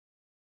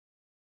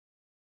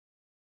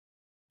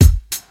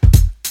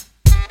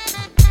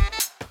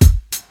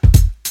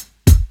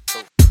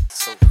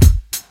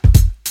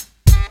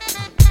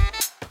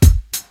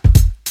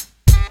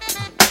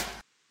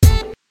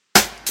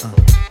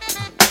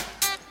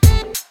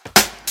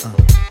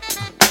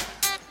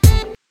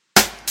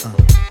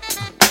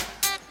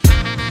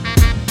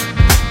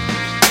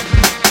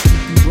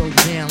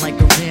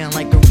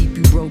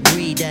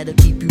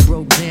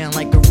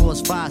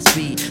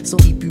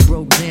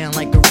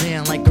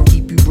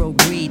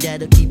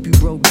that'll keep you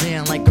broke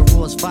down like a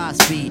Ross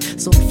 5-speed.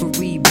 So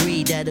free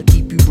breed that'll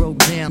keep you broke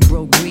down,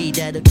 broke breed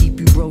that'll keep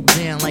you broke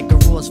down like a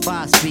Ross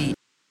 5-speed.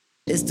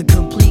 It's the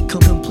complete,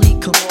 come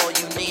all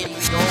you need.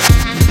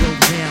 Keep you broke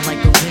down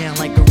like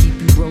a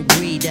keep you broke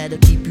breed that'll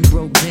keep you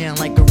broke down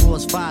like a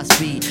Ross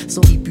 5-speed.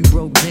 So keep you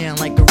broke down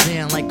like a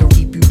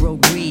keep you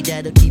broke breed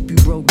that'll keep you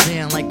broke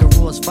down like a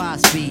Ross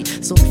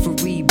 5-speed. So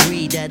free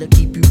breed that'll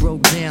keep you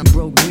broke down,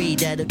 broke breed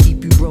that'll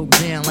keep you broke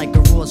down like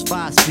a Ross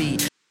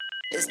 5-speed.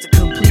 It's the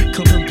complete,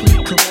 come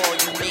all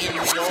you need.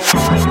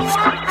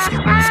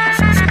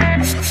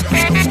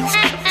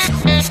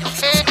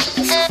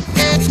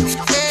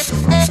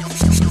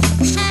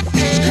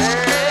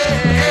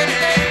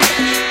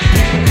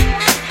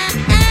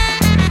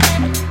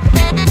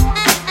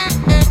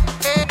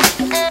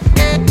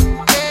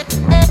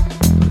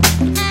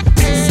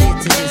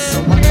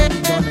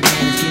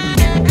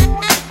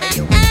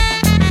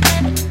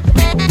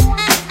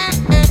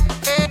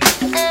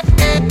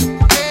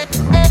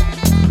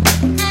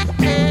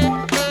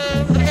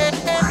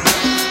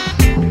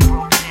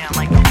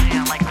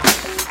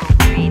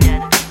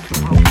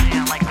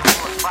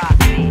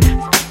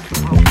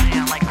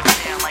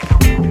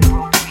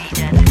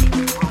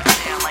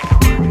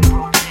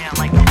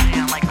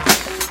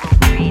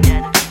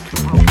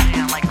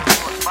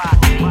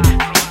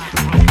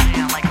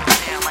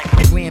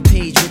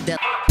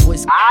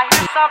 I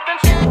hear something.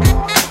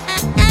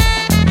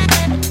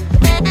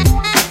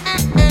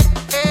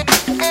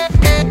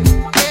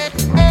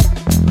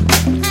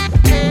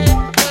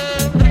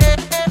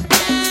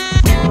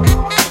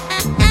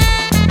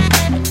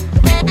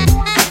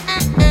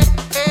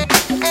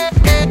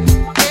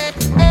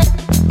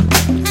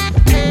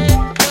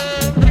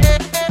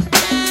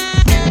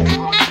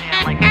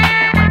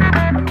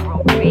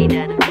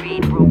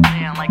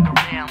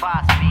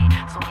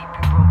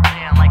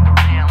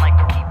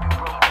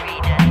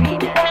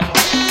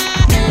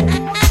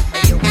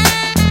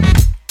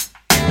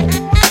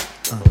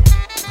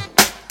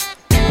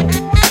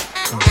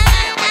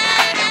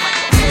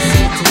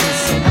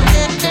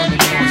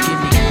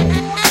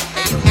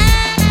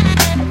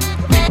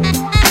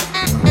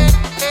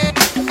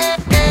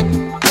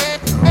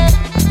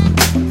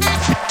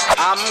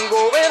 I'm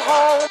going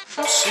home,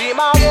 see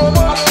my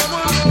woman.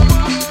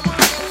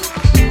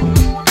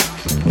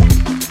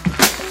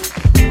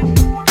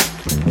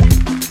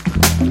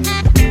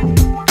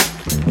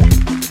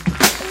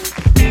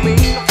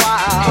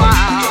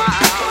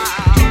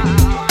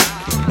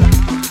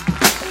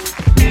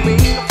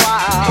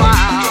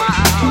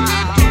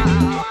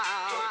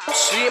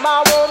 See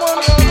my woman.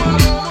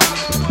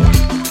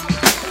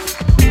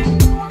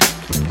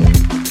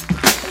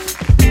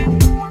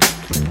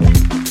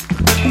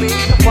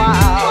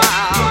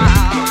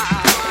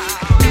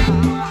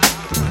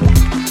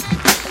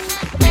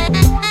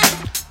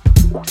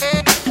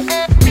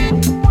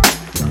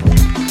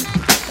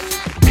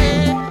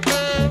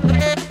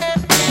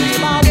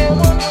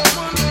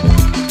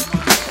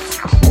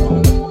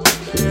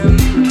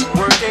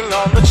 Working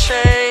on the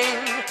chain,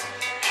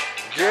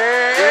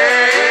 yeah.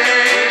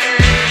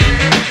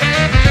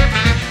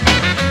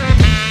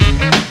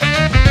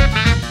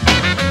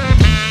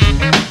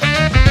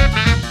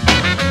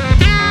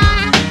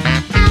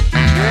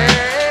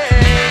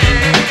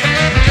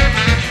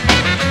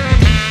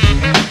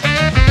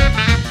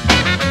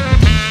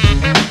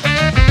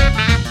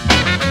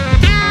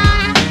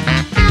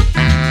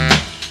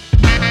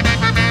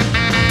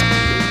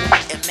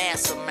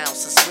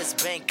 Amounts of Swiss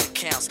bank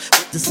accounts.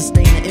 With the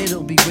sustainer,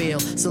 it'll be real.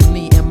 So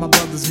me and my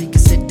brothers, we can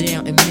sit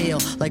down and meal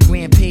like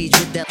Rampage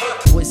with that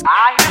voice.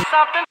 I hear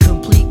something.